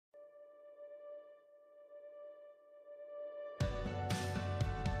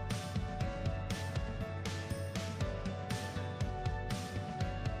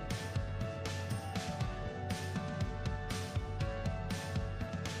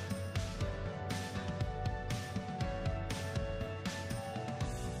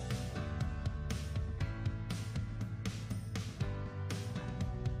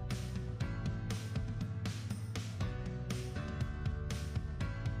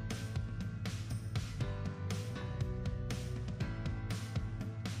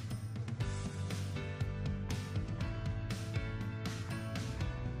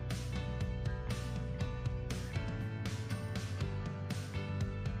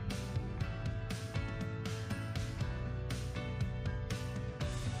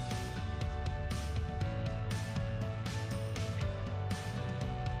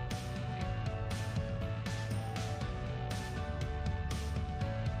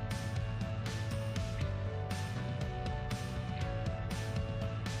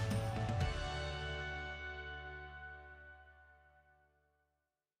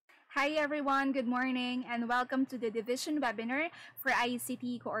Hi everyone, good morning and welcome to the division webinar for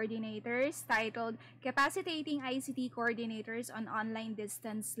ICT coordinators titled Capacitating ICT Coordinators on Online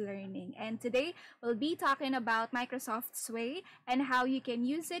Distance Learning. And today we'll be talking about Microsoft Sway and how you can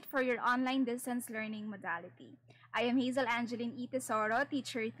use it for your online distance learning modality. I am Hazel Angeline E. Tesoro,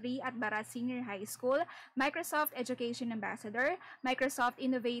 Teacher 3 at Bara Senior High School, Microsoft Education Ambassador, Microsoft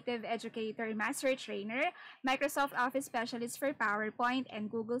Innovative Educator Master Trainer, Microsoft Office Specialist for PowerPoint,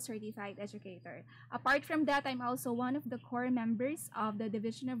 and Google Certified Educator. Apart from that, I'm also one of the core members of the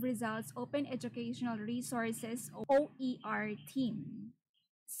Division of Rizal's Open Educational Resources OER team.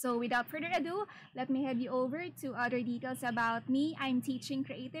 So without further ado, let me head you over to other details about me. I'm teaching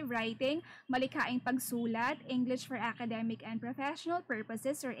creative writing, malikhaing pagsulat, English for academic and professional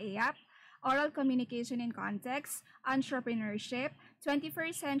purposes or AAP, oral communication in context, entrepreneurship,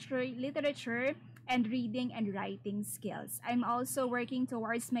 21st century literature, and reading and writing skills. I'm also working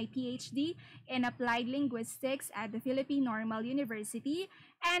towards my PhD in applied linguistics at the Philippine Normal University.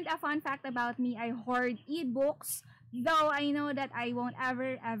 And a fun fact about me, I hoard ebooks, though I know that I won't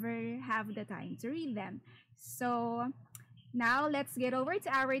ever have the time to read them. So now let's get over to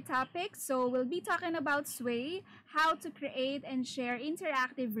our topic. So we'll be talking about Sway, how to create and share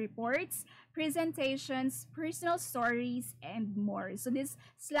interactive reports, presentations, personal stories, and more. So this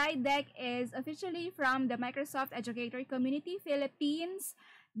slide deck is officially from the Microsoft Educator Community Philippines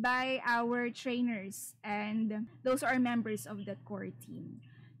by our trainers, and those are members of the core team.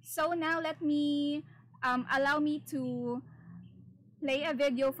 So now allow me to play a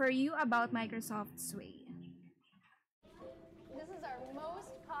video for you about Microsoft Sway. This is our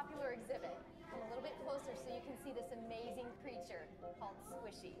most popular exhibit. Come a little bit closer so you can see this amazing creature called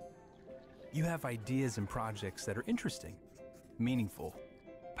Squishy. You have ideas and projects that are interesting, meaningful,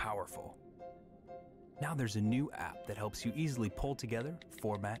 powerful. Now there's a new app that helps you easily pull together,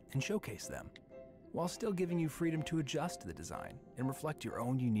 format, and showcase them, while still giving you freedom to adjust the design and reflect your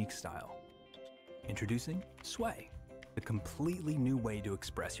own unique style. Introducing Sway, a completely new way to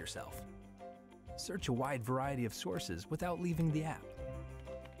express yourself. Search a wide variety of sources without leaving the app.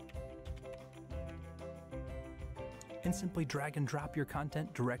 And simply drag and drop your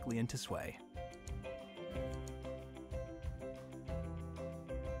content directly into Sway.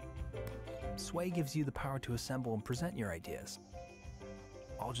 Sway gives you the power to assemble and present your ideas,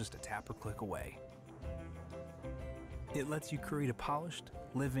 all just a tap or click away. It lets you create a polished,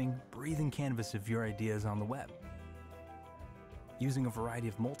 living, breathing canvas of your ideas on the web, using a variety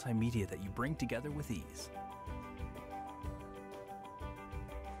of multimedia that you bring together with ease.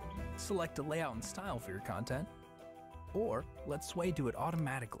 Select a layout and style for your content, or let Sway do it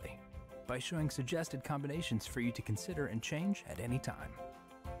automatically by showing suggested combinations for you to consider and change at any time.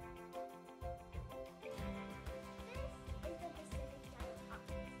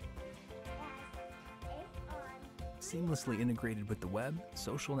 Seamlessly integrated with the web,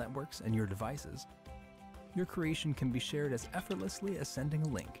 social networks, and your devices, your creation can be shared as effortlessly as sending a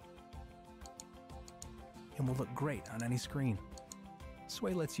link, and will look great on any screen.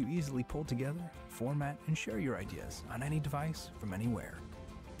 Sway lets you easily pull together, format, and share your ideas on any device from anywhere.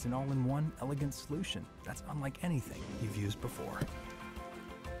 It's an all-in-one, elegant solution that's unlike anything you've used before.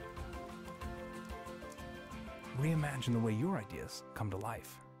 Reimagine the way your ideas come to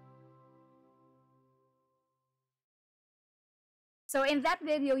life. So in that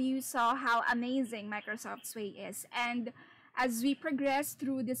video, you saw how amazing Microsoft Sway is. And as we progress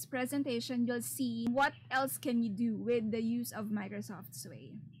through this presentation, you'll see what else can you do with the use of Microsoft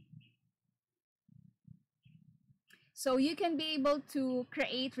Sway. So you can be able to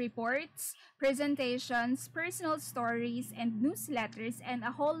create reports, presentations, personal stories, and newsletters, and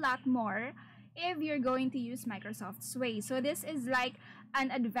a whole lot more if you're going to use Microsoft Sway. So this is like an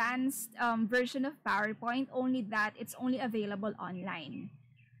advanced version of PowerPoint, only that it's only available online.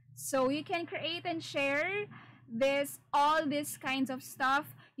 So you can create and share all these kinds of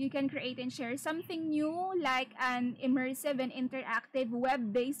stuff. You can create and share something new like an immersive and interactive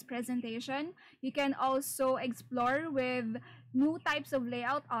web-based presentation. You can also explore with new types of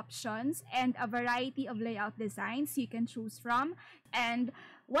layout options and a variety of layout designs you can choose from. And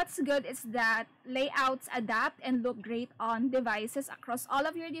what's good is that layouts adapt and look great on devices across all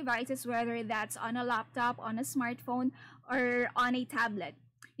of your devices, whether that's on a laptop, on a smartphone, or on a tablet.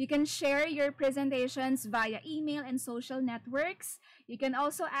 You can share your presentations via email and social networks. You can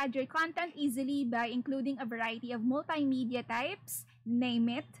also add your content easily by including a variety of multimedia types, name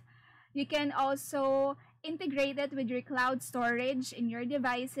it. You can also integrate it with your cloud storage in your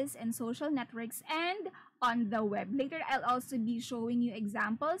devices and social networks and on the web. Later, I'll also be showing you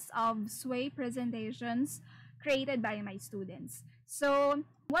examples of Sway presentations created by my students. So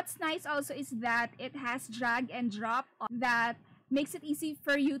What's nice also is that it has drag and drop that makes it easy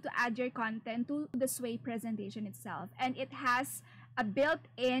for you to add your content to the Sway presentation itself. And it has a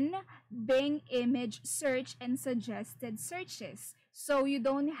built-in Bing image search and suggested searches. So you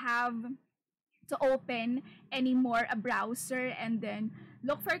don't have to open anymore a browser and then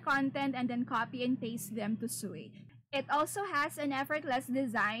look for content and then copy and paste them to Sway. It also has an effortless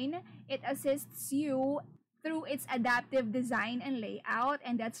design. It assists you through its adaptive design and layout,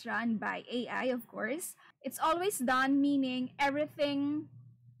 and that's run by AI, of course. It's always done, meaning everything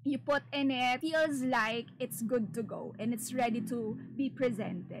you put in it feels like it's good to go and it's ready to be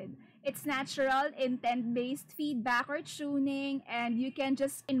presented. It's natural, intent-based feedback or tuning, and you can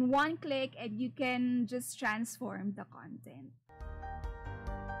just, in one click, and you can just transform the content.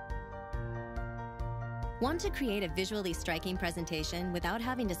 Want to create a visually striking presentation without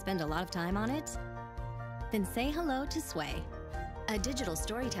having to spend a lot of time on it? Then say hello to Sway, a digital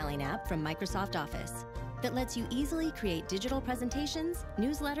storytelling app from Microsoft Office that lets you easily create digital presentations,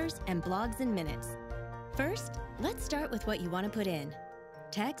 newsletters, and blogs in minutes. First, let's start with what you want to put in.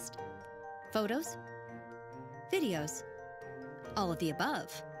 Text, photos, videos, all of the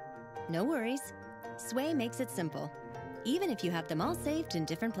above. No worries. Sway makes it simple, even if you have them all saved in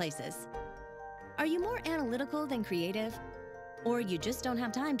different places. Are you more analytical than creative? Or you just don't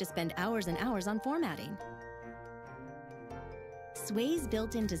have time to spend hours and hours on formatting? Sway's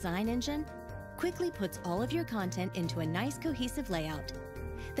built-in design engine quickly puts all of your content into a nice cohesive layout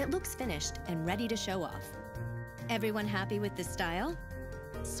that looks finished and ready to show off. Everyone happy with this style?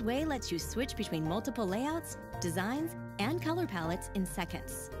 Sway lets you switch between multiple layouts, designs, and color palettes in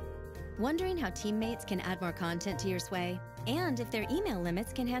seconds. Wondering how teammates can add more content to your Sway, and if their email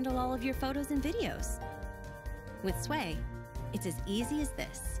limits can handle all of your photos and videos? With Sway, it's as easy as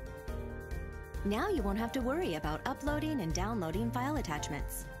this. Now you won't have to worry about uploading and downloading file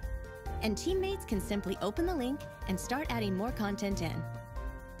attachments. And teammates can simply open the link and start adding more content in.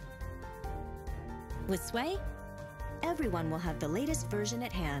 With Sway, everyone will have the latest version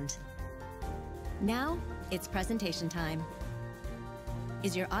at hand. Now, it's presentation time.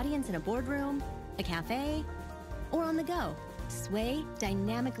 Is your audience in a boardroom, a cafe, or on the go? Sway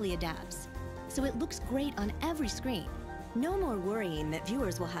dynamically adapts, so it looks great on every screen. No more worrying that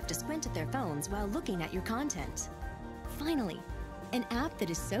viewers will have to squint at their phones while looking at your content. Finally, an app that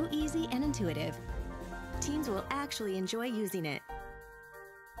is so easy and intuitive, teams will actually enjoy using it.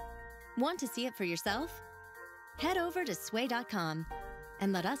 Want to see it for yourself? Head over to sway.com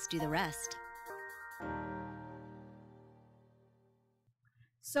and let us do the rest.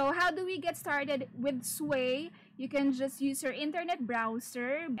 So how do we get started with Sway? You can just use your internet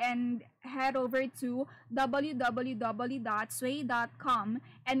browser and head over to www.sway.com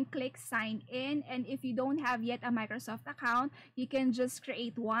and click sign in. And if you don't have yet a Microsoft account, you can just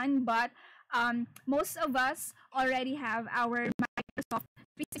create one. But most of us already have our Microsoft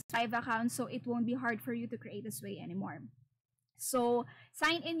 365 account, so it won't be hard for you to create a Sway anymore. So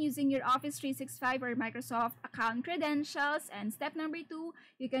sign in using your Office 365 or Microsoft account credentials. And step number 2,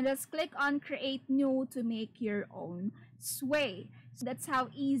 you can just click on Create New to make your own Sway. So that's how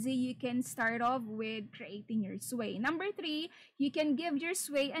easy you can start off with creating your Sway. Number 3, you can give your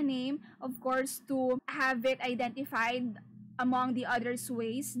Sway a name, of course, to have it identified among the other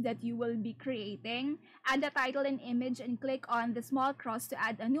Sways that you will be creating. Add the title and image and click on the small cross to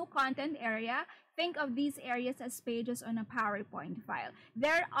add a new content area. Think of these areas as pages on a PowerPoint file.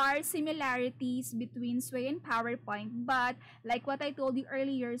 There are similarities between Sway and PowerPoint, but like what I told you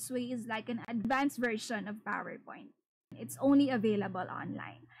earlier, Sway is like an advanced version of PowerPoint. It's only available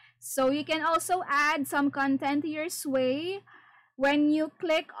online. So you can also add some content to your Sway. When you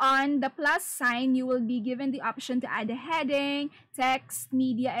click on the plus sign, you will be given the option to add a heading, text,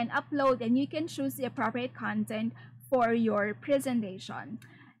 media, and upload, and you can choose the appropriate content for your presentation.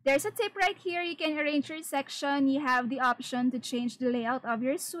 There's a tip right here. You can arrange your section. You have the option to change the layout of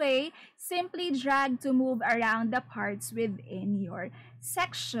your Sway. Simply drag to move around the parts within your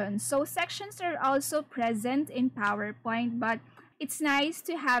section. So sections are also present in PowerPoint, but it's nice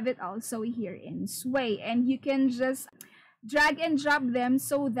to have it also here in Sway. And you can just drag and drop them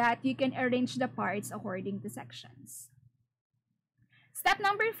so that you can arrange the parts according to sections. Step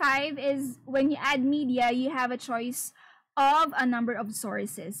number 5 is when you add media, you have a choice of a number of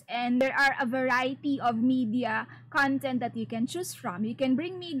sources, and there are a variety of media content that you can choose from. You can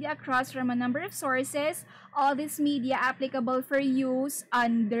bring media across from a number of sources. All this media applicable for use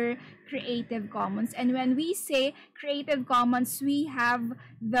under Creative Commons. And when we say Creative Commons, we have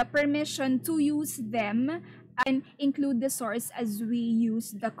the permission to use them and include the source as we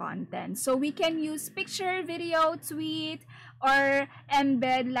use the content. So we can use picture, video, tweet, or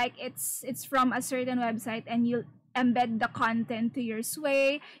embed like it's from a certain website and you embed the content to your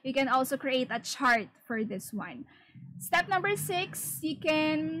Sway. You can also create a chart for this one. Step number 6, you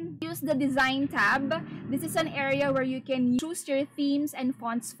can use the design tab. This is an area where you can choose your themes and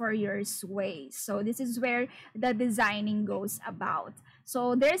fonts for your Sway. So this is where the designing goes about.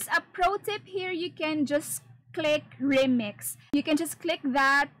 So there's a pro tip here. You can just click remix. You can just click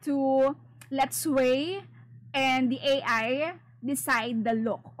that to let Sway and the AI decide the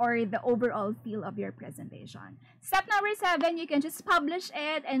look or the overall feel of your presentation. Step number 7, you can just publish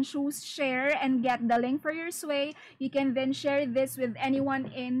it and choose share and get the link for your Sway. You can then share this with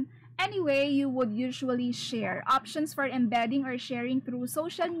anyone in any way you would usually share. Options for embedding or sharing through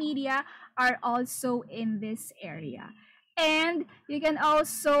social media are also in this area. And you can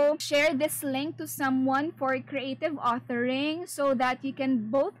also share this link to someone for creative authoring so that you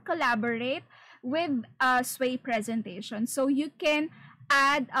can both collaborate with a Sway presentation. So you can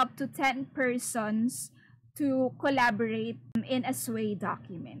add up to 10 persons to collaborate in a Sway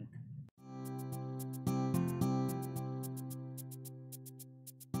document.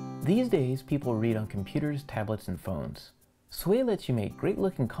 These days, people read on computers, tablets, and phones. Sway lets you make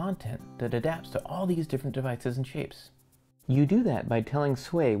great-looking content that adapts to all these different devices and shapes. You do that by telling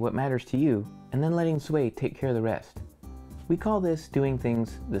Sway what matters to you, and then letting Sway take care of the rest. We call this doing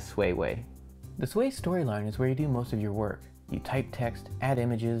things the Sway way. The Sway storyline is where you do most of your work. You type text, add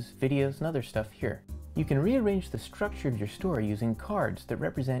images, videos, and other stuff here. You can rearrange the structure of your story using cards that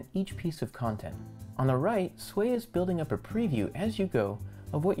represent each piece of content. On the right, Sway is building up a preview as you go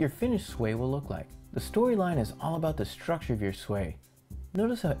of what your finished Sway will look like. The storyline is all about the structure of your Sway.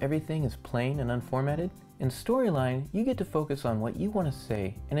 Notice how everything is plain and unformatted? In storyline, you get to focus on what you want to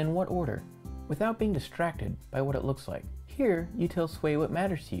say and in what order, without being distracted by what it looks like. Here, you tell Sway what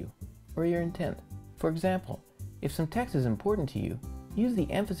matters to you, or your intent. For example, if some text is important to you, use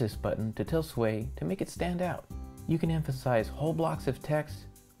the emphasis button to tell Sway to make it stand out. You can emphasize whole blocks of text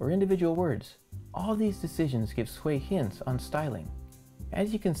or individual words. All these decisions give Sway hints on styling.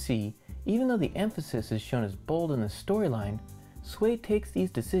 As you can see, even though the emphasis is shown as bold in the storyline, Sway takes these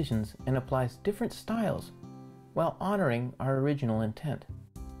decisions and applies different styles while honoring our original intent.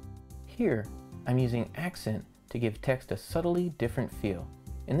 Here, I'm using accent to give text a subtly different feel.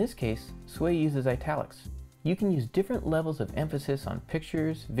 In this case, Sway uses italics. You can use different levels of emphasis on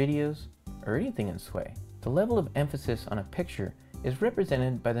pictures, videos, or anything in Sway. The level of emphasis on a picture is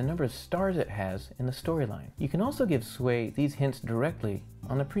represented by the number of stars it has in the storyline. You can also give Sway these hints directly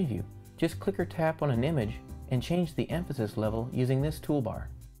on the preview. Just click or tap on an image and change the emphasis level using this toolbar.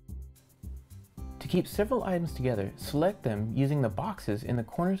 To keep several items together, select them using the boxes in the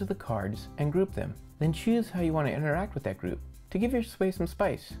corners of the cards and group them. Then choose how you want to interact with that group. To give your Sway some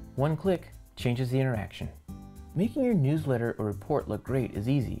spice, one click changes the interaction. Making your newsletter or report look great is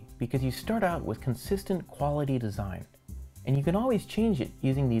easy because you start out with consistent quality design. And you can always change it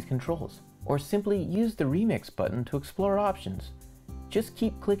using these controls, or simply use the remix button to explore options. Just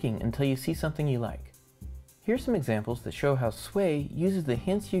keep clicking until you see something you like. Here's some examples that show how Sway uses the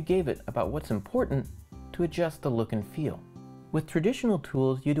hints you gave it about what's important to adjust the look and feel. With traditional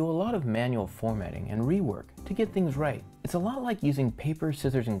tools, you do a lot of manual formatting and rework to get things right. It's a lot like using paper,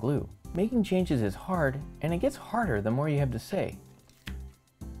 scissors, and glue. Making changes is hard, and it gets harder the more you have to say.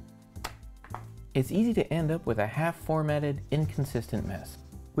 It's easy to end up with a half-formatted, inconsistent mess.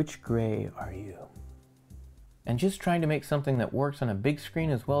 Which gray are you? And just trying to make something that works on a big screen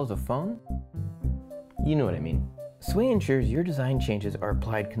as well as a phone? You know what I mean. Sway ensures your design changes are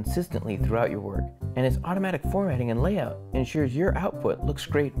applied consistently throughout your work, and its automatic formatting and layout ensures your output looks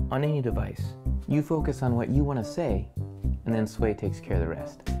great on any device. You focus on what you want to say, and then Sway takes care of the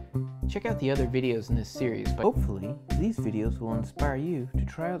rest. Check out the other videos in this series, but hopefully these videos will inspire you to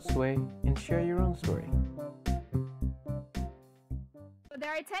try out Sway and share your own story. So there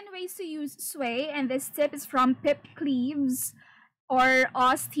are 10 ways to use Sway, and this tip is from Pip Cleaves or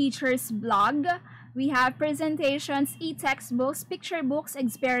Oz Teacher's blog. We have presentations, e-textbooks, picture books,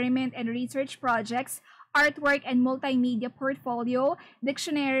 experiment and research projects, artwork and multimedia portfolio,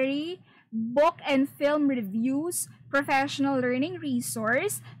 dictionary, book and film reviews, professional learning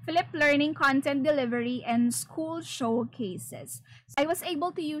resource, flipped learning content delivery, and school showcases. I was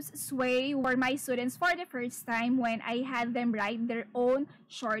able to use Sway for my students for the first time when I had them write their own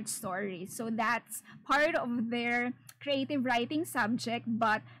short stories. So that's part of their creative writing subject,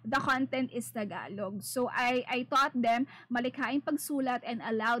 but the content is Tagalog. So I taught them malikhaing pagsulat and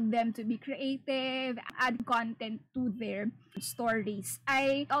allowed them to be creative, add content to their stories.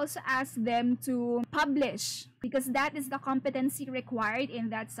 I also asked them to publish because that is the competency required in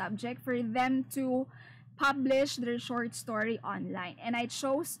that subject for them to publish their short story online. And I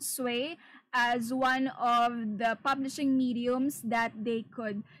chose Sway as one of the publishing mediums that they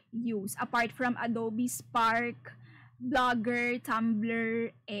could use, apart from Adobe Spark, Blogger,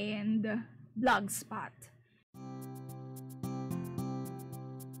 Tumblr, and Blogspot.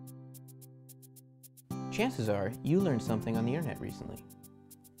 Chances are you learned something on the internet recently.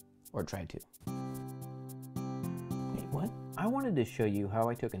 Or tried to. Wait, what? I wanted to show you how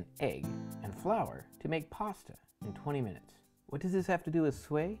I took an egg and flour to make pasta in 20 minutes. What does this have to do with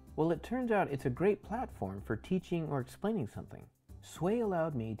Sway? Well, it turns out it's a great platform for teaching or explaining something. Sway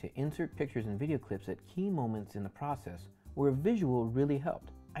allowed me to insert pictures and video clips at key moments in the process where a visual really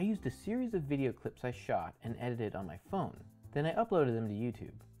helped. I used a series of video clips I shot and edited on my phone. Then I uploaded them to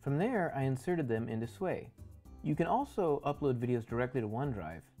YouTube. From there, I inserted them into Sway. You can also upload videos directly to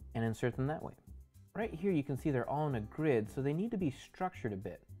OneDrive and insert them that way. Right here you can see they're all in a grid, so they need to be structured a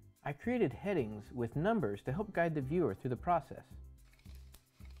bit. I created headings with numbers to help guide the viewer through the process.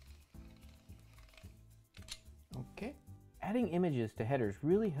 Okay. Adding images to headers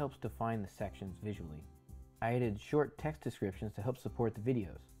really helps define the sections visually. I added short text descriptions to help support the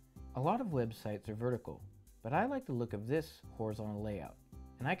videos. A lot of websites are vertical, but I like the look of this horizontal layout,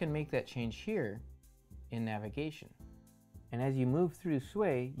 and I can make that change here in navigation. And as you move through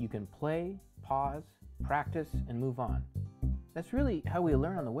Sway, you can play, pause, practice, and move on. That's really how we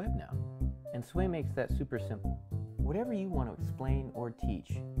learn on the web now, and Sway makes that super simple. Whatever you want to explain or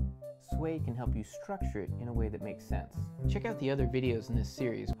teach, Sway can help you structure it in a way that makes sense. Check out the other videos in this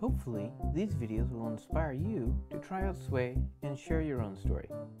series. Hopefully, these videos will inspire you to try out Sway and share your own story.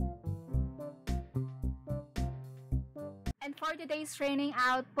 And for today's training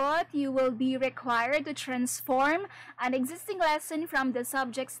output, you will be required to transform an existing lesson from the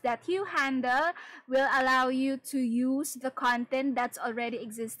subjects that you handle. Will allow you to use the content that's already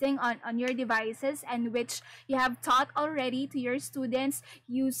existing on your devices and which you have taught already to your students.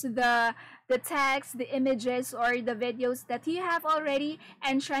 Use the text, the images, or the videos that you have already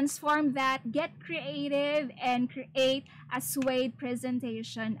and transform that, get creative, and create a Swayed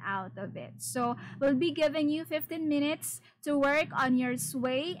presentation out of it. So we'll be giving you 15 minutes to work on your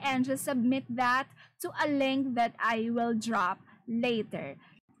Sway and just submit that to a link that I will drop later.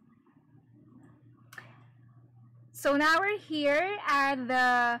 So now we're here at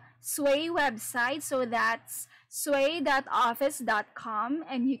the Sway website. So that's sway.office.com,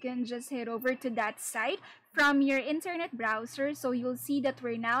 and you can just head over to that site from your internet browser. So you'll see that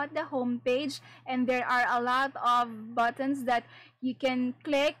we're now at the home page, and there are a lot of buttons that you can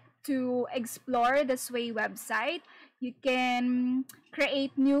click to explore the Sway website. You can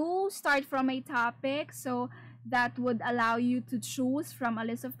create new, start from a topic, so that would allow you to choose from a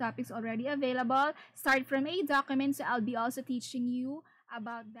list of topics already available. Start from a document, so I'll be also teaching you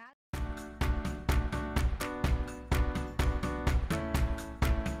about that.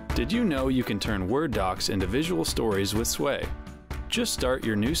 Did you know you can turn Word docs into visual stories with Sway? Just start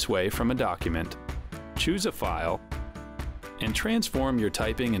your new Sway from a document, choose a file, and transform your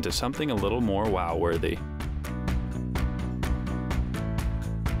typing into something a little more wow-worthy.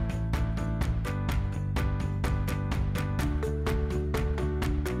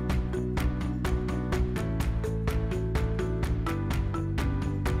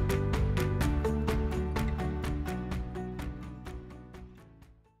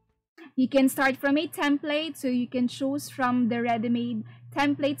 You can start from a template, so you can choose from the ready-made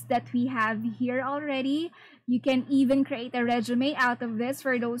templates that we have here already. You can even create a resume out of this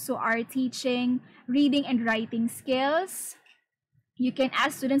for those who are teaching reading and writing skills. You can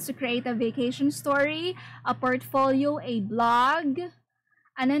ask students to create a vacation story, a portfolio, a blog,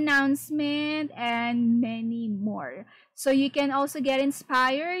 an announcement, and many more. So you can also get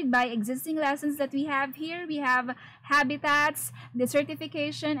inspired by existing lessons that we have here. We have habitats, the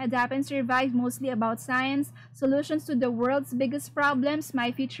certification, adapt and survive, mostly about science, solutions to the world's biggest problems,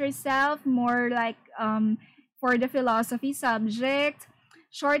 my future self, more like for the philosophy subject,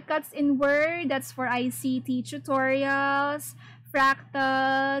 shortcuts in Word, that's for ICT tutorials,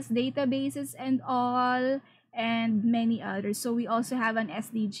 fractals, databases and all, and many others. So we also have an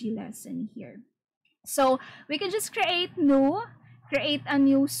SDG lesson here. So we can just create a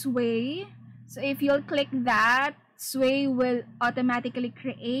new Sway. So if you'll click that, Sway will automatically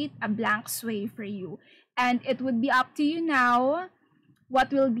create a blank Sway for you. And it would be up to you now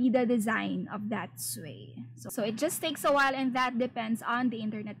what will be the design of that Sway. So it just takes a while, and that depends on the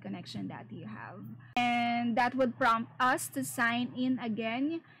internet connection that you have. And that would prompt us to sign in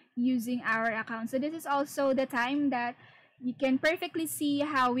again using our account. So this is also the time that you can perfectly see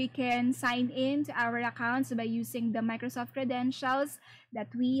how we can sign in to our accounts by using the Microsoft credentials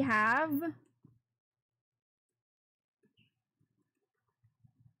that we have.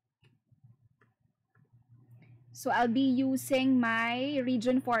 So I'll be using my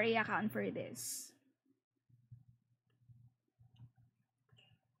Region 4A account for this.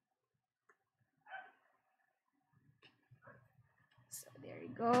 So there you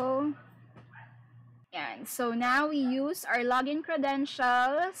go. And so now we use our login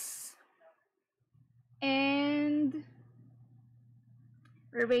credentials. And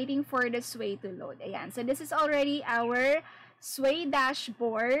we're waiting for the Sway to load. Ayan. So this is already our Sway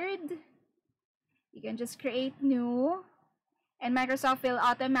dashboard. You can just create new. And Microsoft will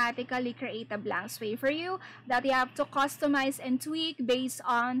automatically create a blank Sway for you that you have to customize and tweak based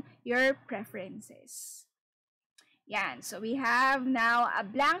on your preferences. Yan. So we have now a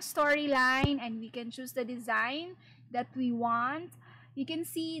blank storyline and we can choose the design that we want. You can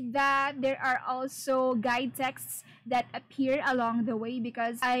see that there are also guide texts that appear along the way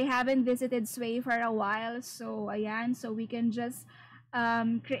because I haven't visited Sway for a while. So ayan, so we can just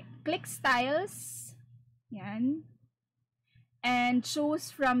click styles, yan, and choose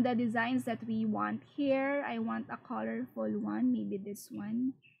from the designs that we want here. I want a colorful one, maybe this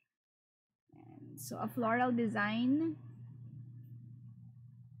one. And so a floral design.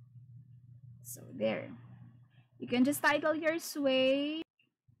 So there. You can just title your Sway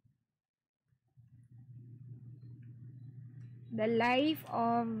The Life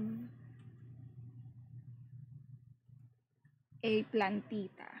of a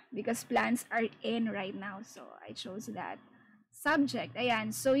Plantita because plants are in right now, so I chose that. Subject,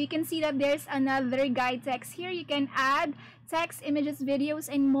 ayan. So you can see that there's another guide text here. You can add text, images, videos,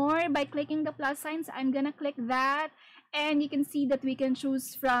 and more by clicking the plus signs. I'm gonna click that. And you can see that we can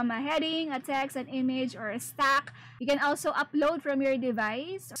choose from a heading, a text, an image, or a stack. You can also upload from your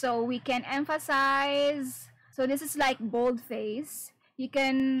device. So we can emphasize. So this is like boldface. You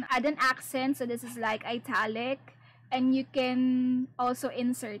can add an accent. So this is like italic. And you can also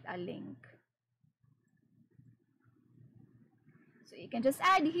insert a link. So you can just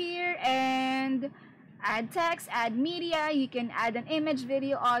add here and add text, add media. You can add an image,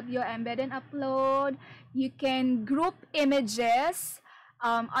 video, audio, embed and upload. You can group images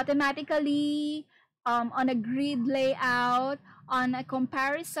automatically on a grid layout, on a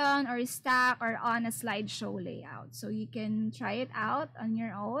comparison or stack, or on a slideshow layout. So you can try it out on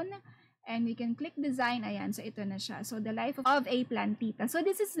your own. And we can click design. Ayan, so ito na siya. So the life of a plantita. So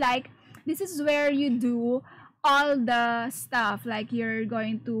this is where you do all the stuff, like you're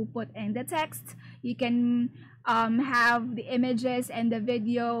going to put in the text. You can have the images and the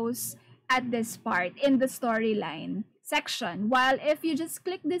videos at this part in the storyline section. While if you just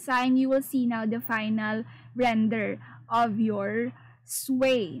click design, you will see now the final render of your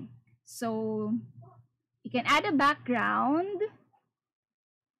Sway. So you can add a background.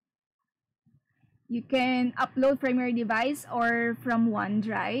 You can upload from your device or from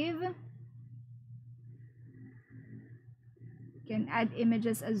OneDrive. You can add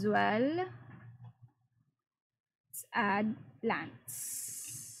images as well. Let's add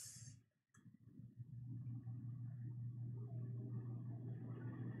plants.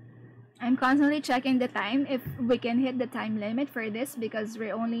 I'm constantly checking the time if we can hit the time limit for this because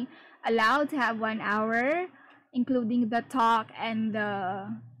we're only allowed to have 1 hour, including the talk and the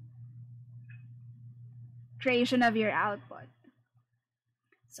creation of your output.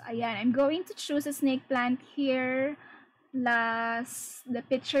 So ayan, I'm going to choose a snake plant here plus the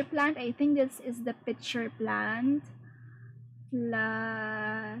pitcher plant. I think this is the pitcher plant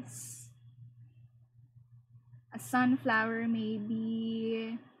plus a sunflower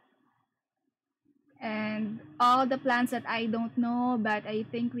maybe, and all the plants that I don't know, but I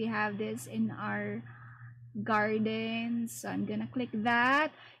think we have this in our garden. So I'm gonna click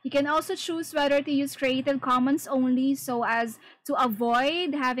that. You can also choose whether to use Creative Commons only so as to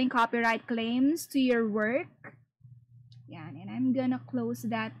avoid having copyright claims to your work. Yan, and I'm gonna close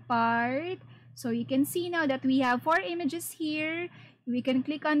that part. So you can see now that we have 4 images here. We can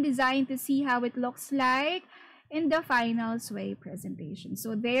click on design to see how it looks like in the final Sway presentation.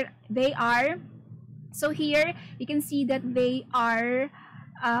 So there they are. So here you can see that they are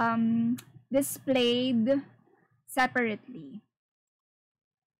displayed separately.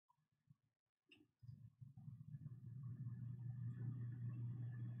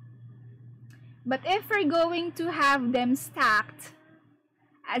 But if we're going to have them stacked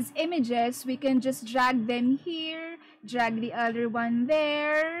as images, we can just drag them here, drag the other one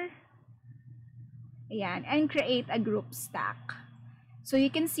there, ayan, and create a group stack. So you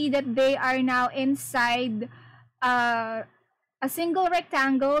can see that they are now inside a single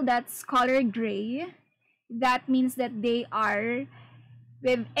rectangle that's color gray. That means that they are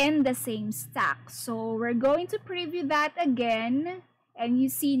within the same stack. So we're going to preview that again, and you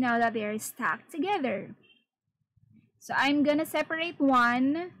see now that they are stacked together. So I'm gonna separate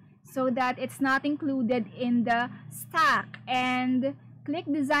one so that it's not included in the stack, and click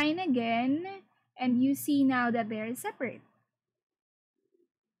design again, and you see now that they're separate.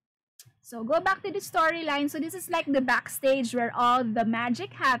 So go back to the storyline. So this is like the backstage where all the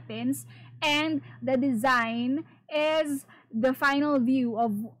magic happens, and the design is the final view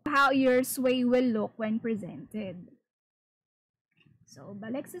of how your sway will look when presented. So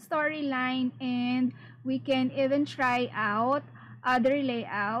balik sa storyline, and we can even try out other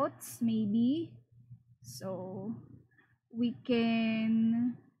layouts maybe. So we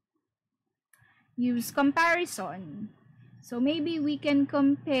can use comparison. So maybe we can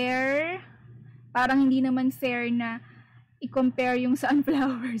compare, parang hindi naman fair na i-compare yung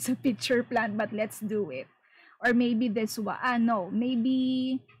sunflower sa picture plant, but let's do it. Or maybe this one. No,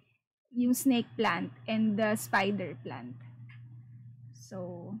 maybe yung snake plant and the spider plant.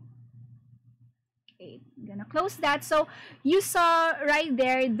 So, okay, I'm gonna close that. So, you saw right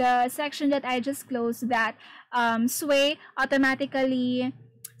there the section that I just closed, that Sway automatically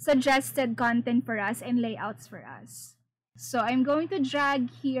suggested content for us and layouts for us. So, I'm going to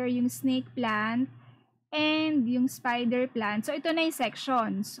drag here yung snake plant and yung spider plant. So, ito na yung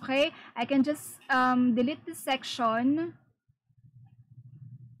sections. Okay? I can just delete this section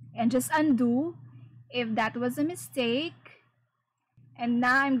and just undo if that was a mistake. And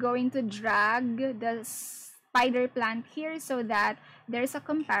now I'm going to drag the spider plant here so that there's a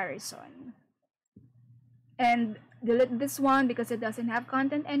comparison. And delete this one because it doesn't have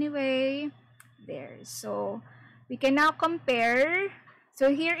content anyway. There. So we can now compare.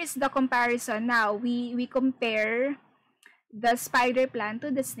 So here is the comparison. Now we compare the spider plant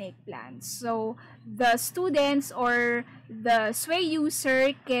to the snake plant. So the students or the Sway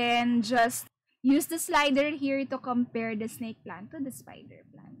user can just use the slider here to compare the snake plant to the spider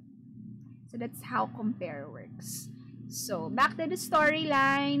plant. So that's how compare works. So back to the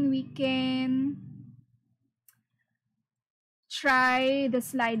storyline, we can try the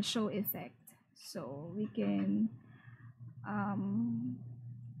slideshow effect. So we can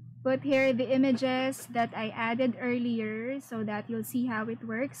put here the images that I added earlier so that you'll see how it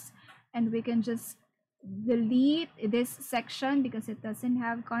works. And we can just delete this section because it doesn't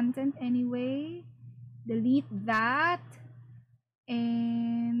have content anyway. Delete that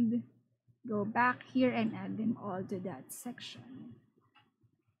and go back here and add them all to that section.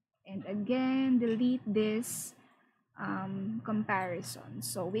 And again, delete this comparison.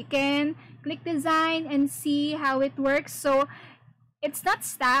 So we can click design and see how it works. So it's not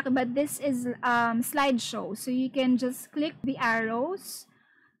stack, but this is slideshow. So you can just click the arrows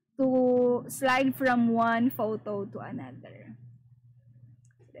to slide from one photo to another.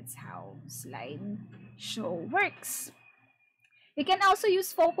 That's how slideshow works. You can also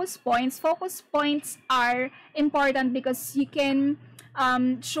use focus points. Focus points are important because you can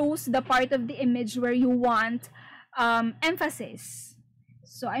choose the part of the image where you want emphasis.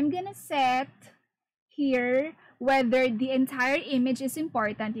 So I'm gonna set here whether the entire image is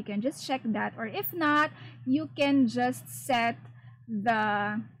important. You can just check that, or if not, you can just set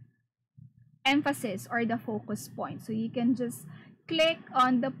the emphasis or the focus point. So you can just click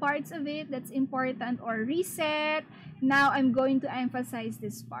on the parts of it that's important or reset. Now I'm going to emphasize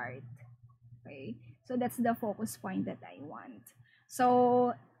this part. Okay, so that's the focus point that I want.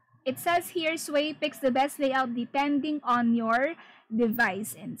 So it says here, Sway picks the best layout depending on your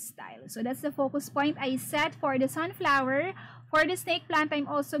device and style. So that's the focus point I set for the sunflower. For the snake plant, I'm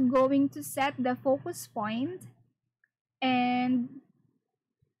also going to set the focus point. And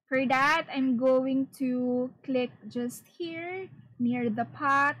for that, I'm going to click just here near the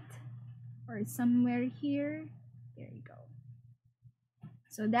pot or somewhere here. There you go.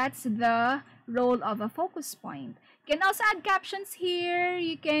 So that's the role of a focus point. You can also add captions here.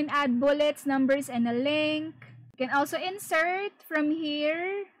 You can add bullets, numbers, and a link. You can also insert from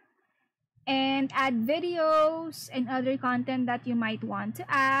here and add videos and other content that you might want to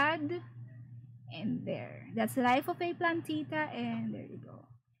add. And there. That's the life of a plantita, and there you go.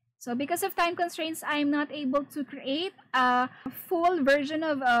 So because of time constraints, I'm not able to create a full version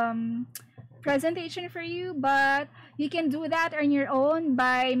of presentation for you, but you can do that on your own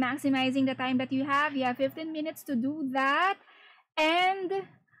by maximizing the time that you have. You have 15 minutes to do that. And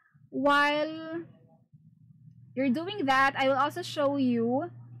while you're doing that, I will also show you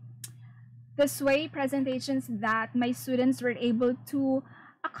the Sway presentations that my students were able to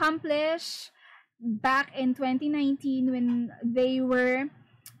accomplish back in 2019 when they were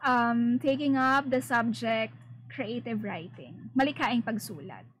taking up the subject creative writing, malikhaing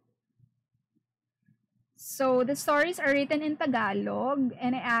pagsulat. So the stories are written in Tagalog,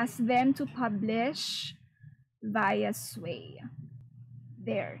 and I asked them to publish via Sway.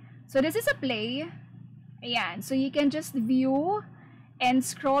 There. So this is a play. Ayan. So you can just view and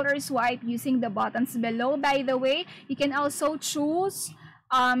scroll or swipe using the buttons below. By the way, you can also choose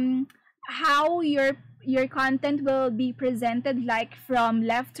how your content will be presented, like from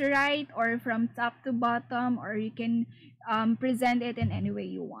left to right or from top to bottom, or you can present it in any way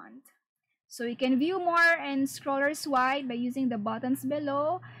you want. So you can view more and scroll or swipe by using the buttons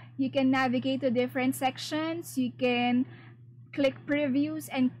below. You can navigate to different sections. You can click previews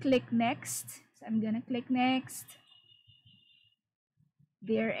and click next. So I'm gonna click next.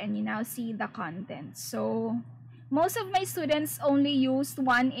 There, and you now see the content. So most of my students only used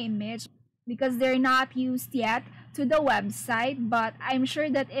one image because they're not used yet to the website, but I'm sure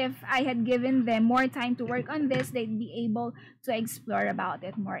that if I had given them more time to work on this, they'd be able to explore about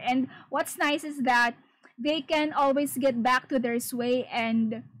it more. And what's nice is that they can always get back to their Sway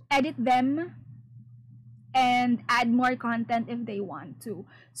and edit them and add more content if they want to.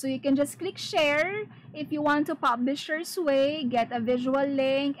 So you can just click share if you want to publish your Sway, get a visual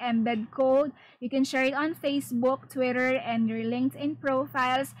link, embed code. You can share it on Facebook, Twitter, and your LinkedIn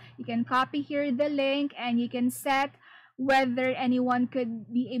profiles. You can copy here the link, and you can set whether anyone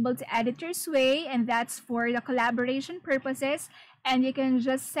could be able to edit your Sway, and that's for the collaboration purposes. And you can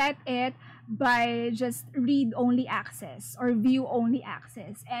just set it by just read-only access or view-only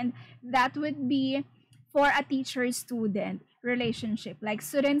access. And that would be for a teacher-student relationship. Like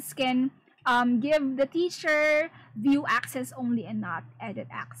students can give the teacher view access only and not edit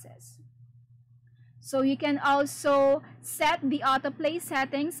access. So you can also set the autoplay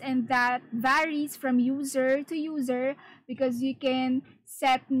settings, and that varies from user to user because you can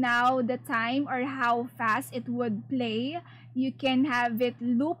set now the time or how fast it would play. You can have it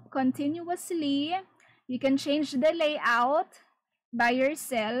loop continuously. You can change the layout by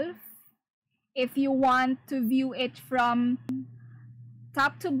yourself. If you want to view it from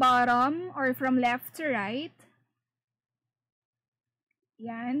top to bottom or from left to right.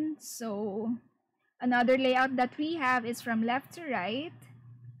 Yan. So another layout that we have is from left to right.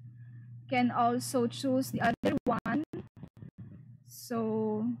 Can also choose the other one.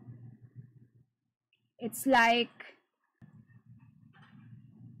 So it's like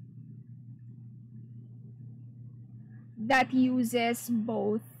that uses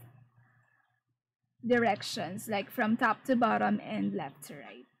both directions, like from top to bottom and left to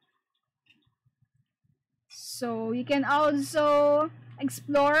right. So you can also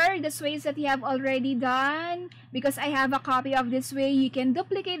explore the Sways that you have already done. Because I have a copy of this Sway, you can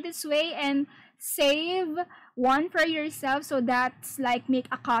duplicate this Sway and save one for yourself. So that's like make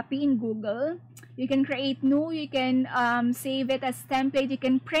a copy in Google. You can create new, you can save it as template, you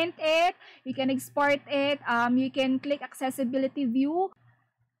can print it, you can export it, you can click accessibility view.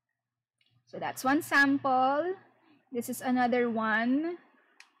 So that's one sample. This is another one.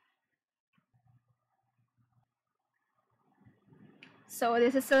 So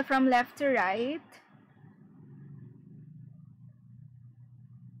this is still from left to right.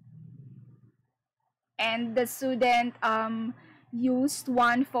 And the student used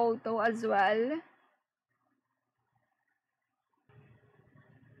one photo as well.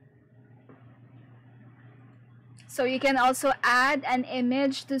 So you can also add an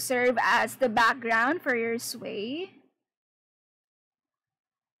image to serve as the background for your Sway.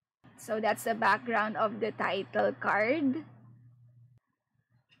 So that's the background of the title card.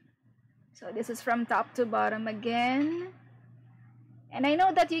 So this is from top to bottom again. And I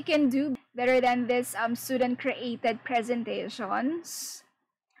know that you can do better than this student-created presentations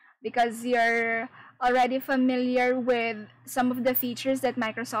because you're already familiar with some of the features that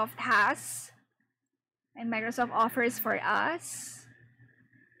Microsoft has and Microsoft offers for us.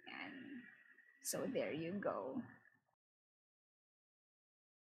 And so there you go.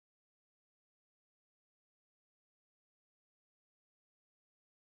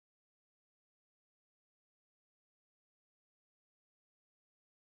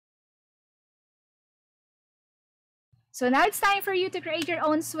 So now it's time for you to create your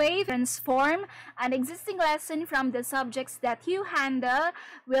own Sway. Transform an existing lesson from the subjects that you handle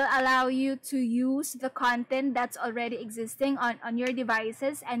will allow you to use the content that's already existing on your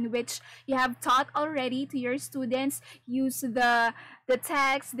devices and which you have taught already to your students. Use the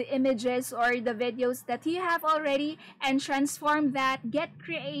text, the images, or the videos that you have already and transform that, get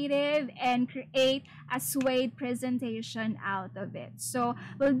creative, and create a Swayed presentation out of it. So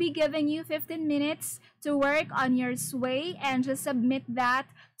we'll be giving you 15 minutes to work on your Sway and just submit that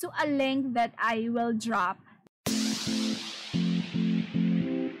to a link that I will drop.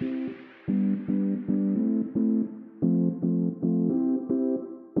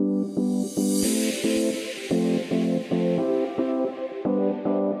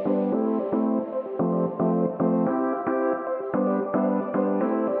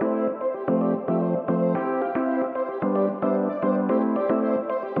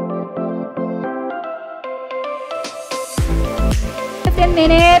 10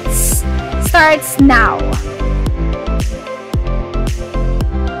 minutes starts now.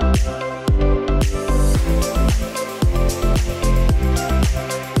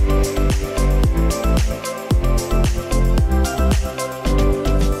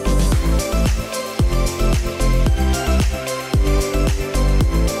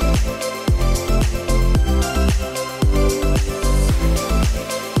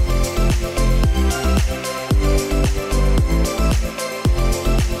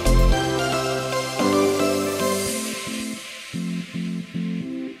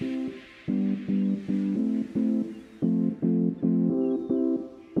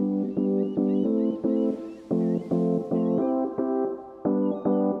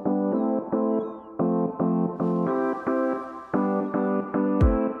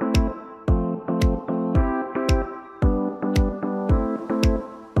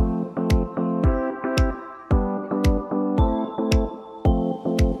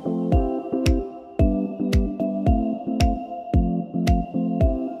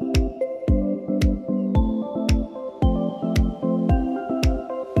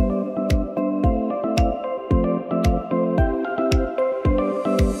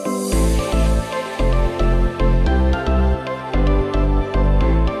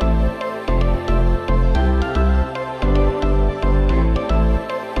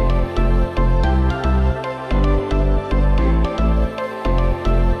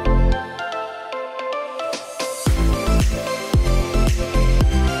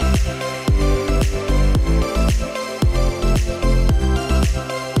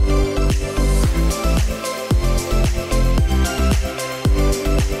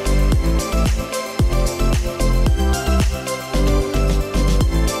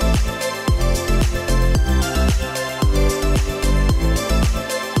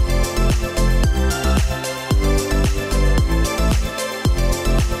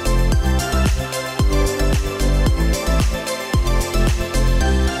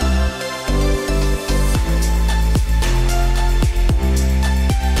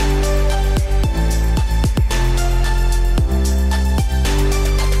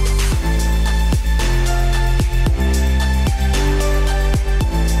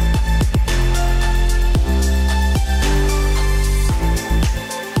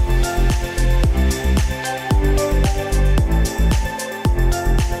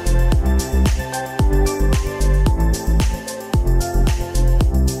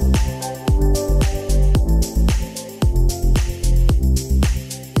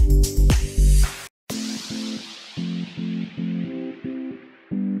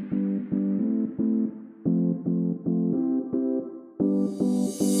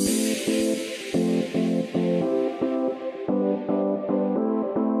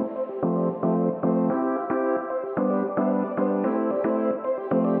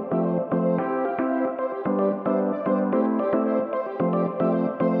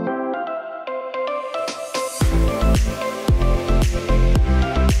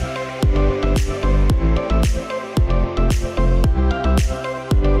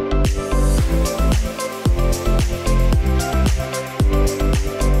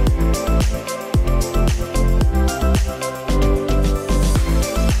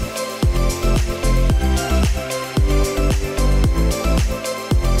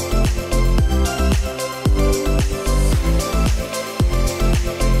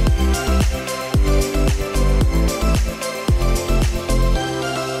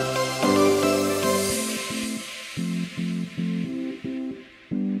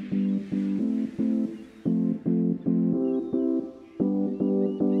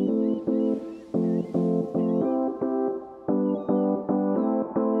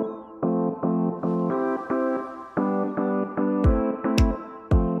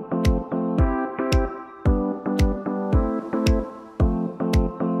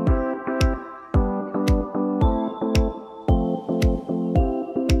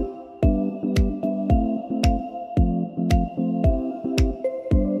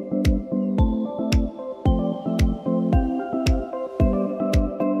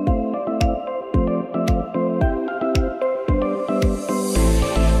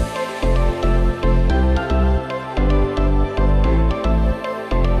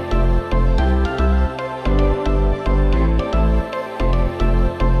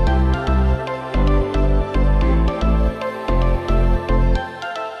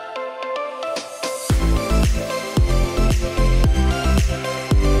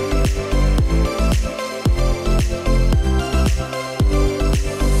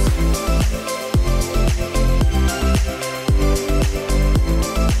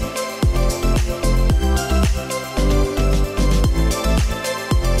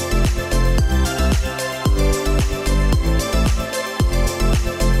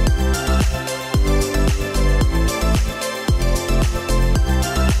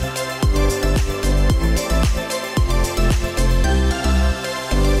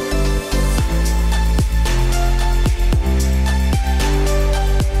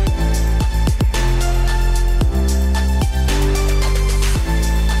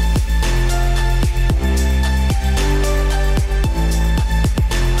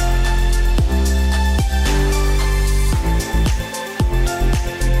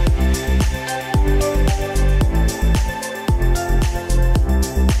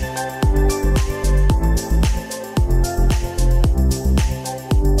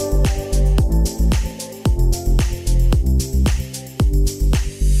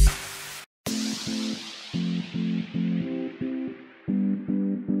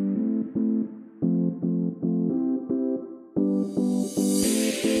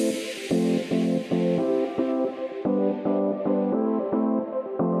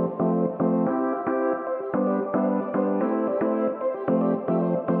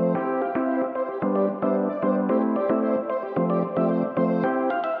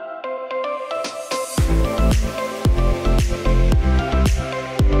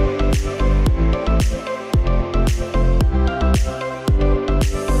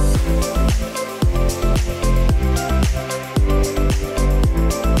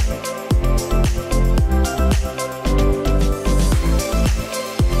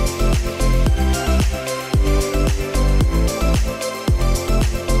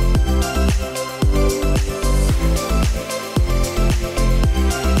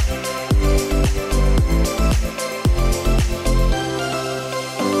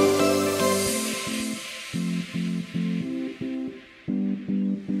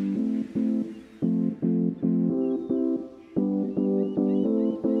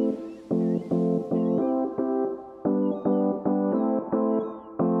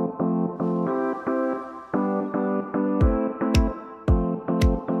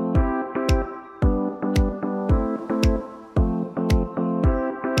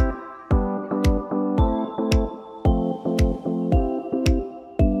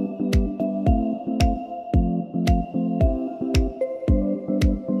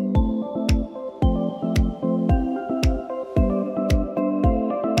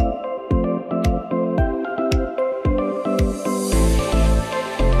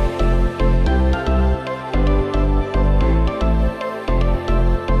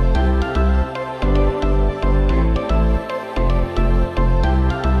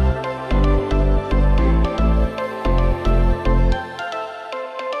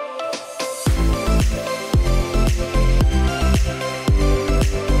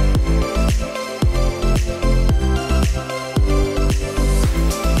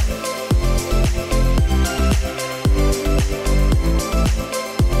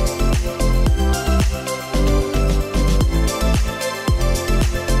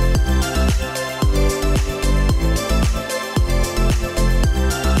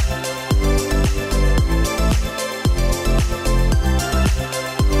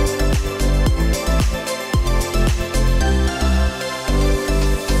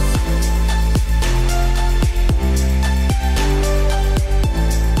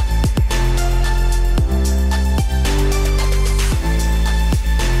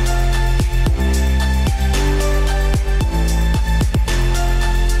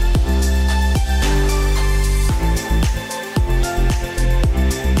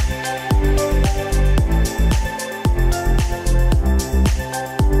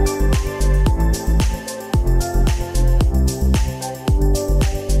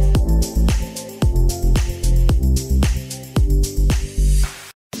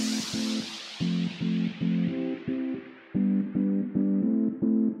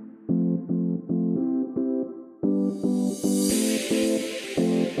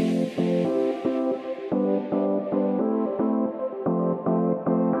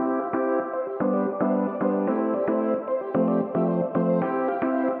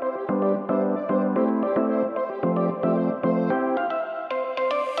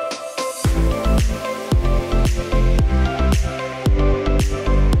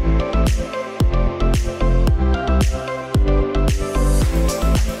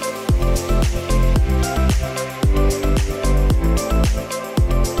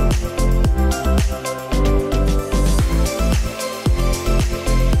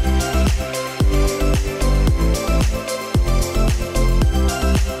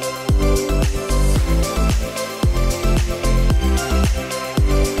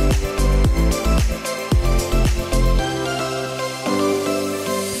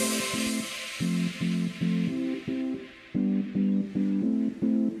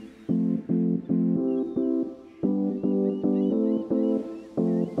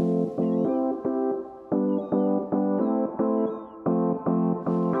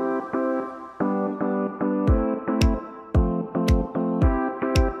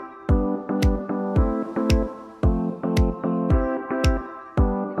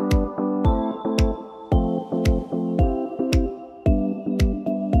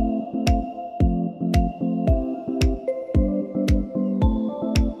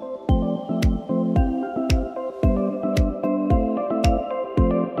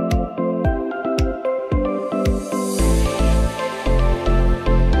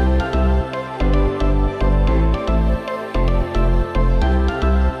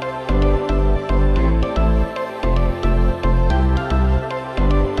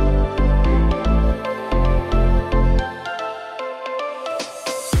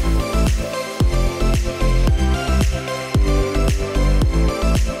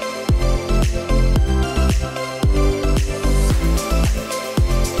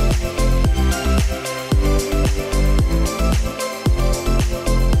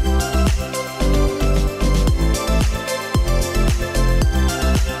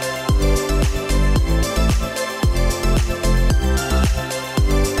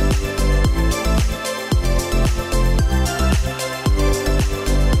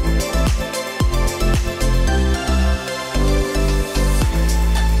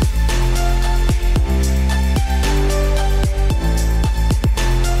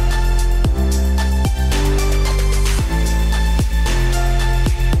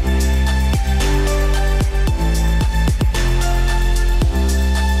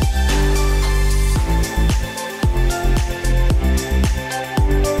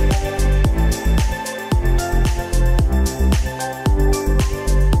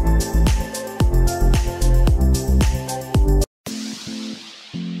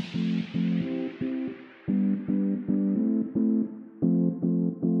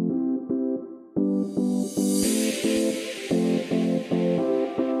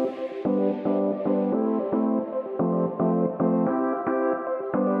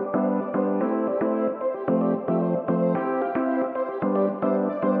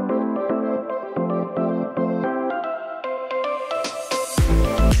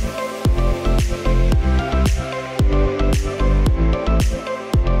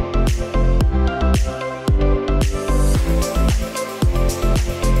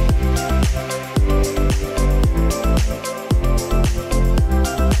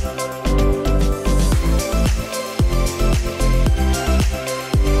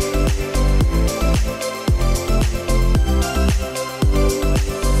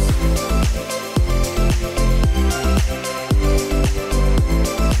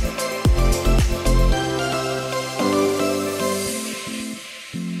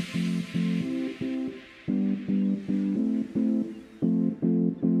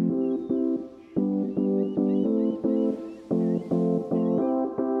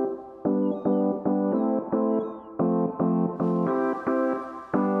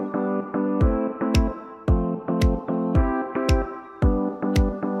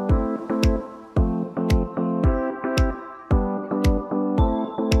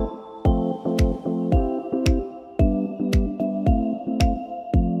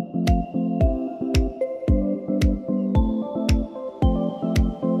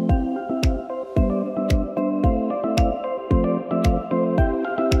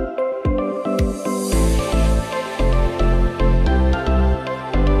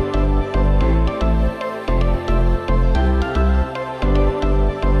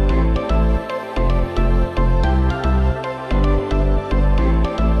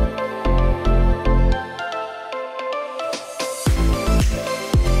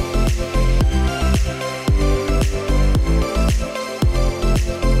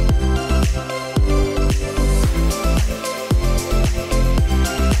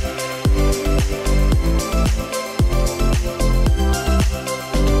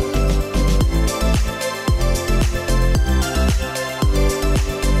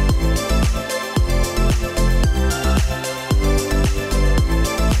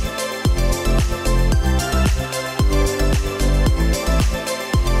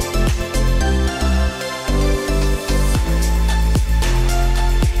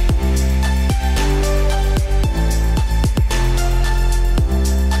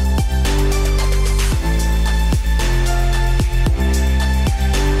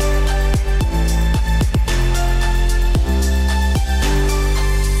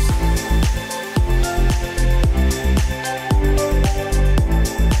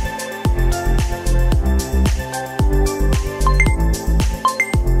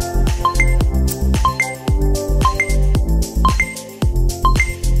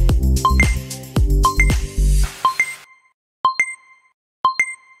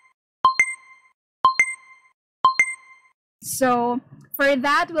 So for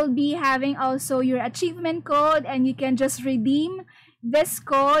that, we'll be having also your achievement code, and you can just redeem this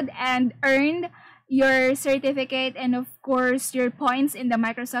code and earn your certificate and of course your points in the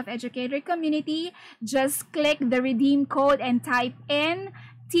Microsoft Educator Community. Just click the redeem code and type in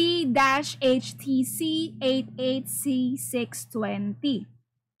T-HTC88C620.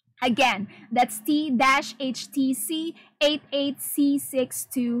 Again, that's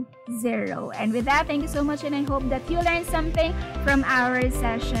T-HTC88C620. And with that, thank you so much, and I hope that you learned something from our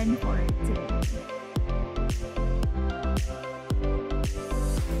session for today.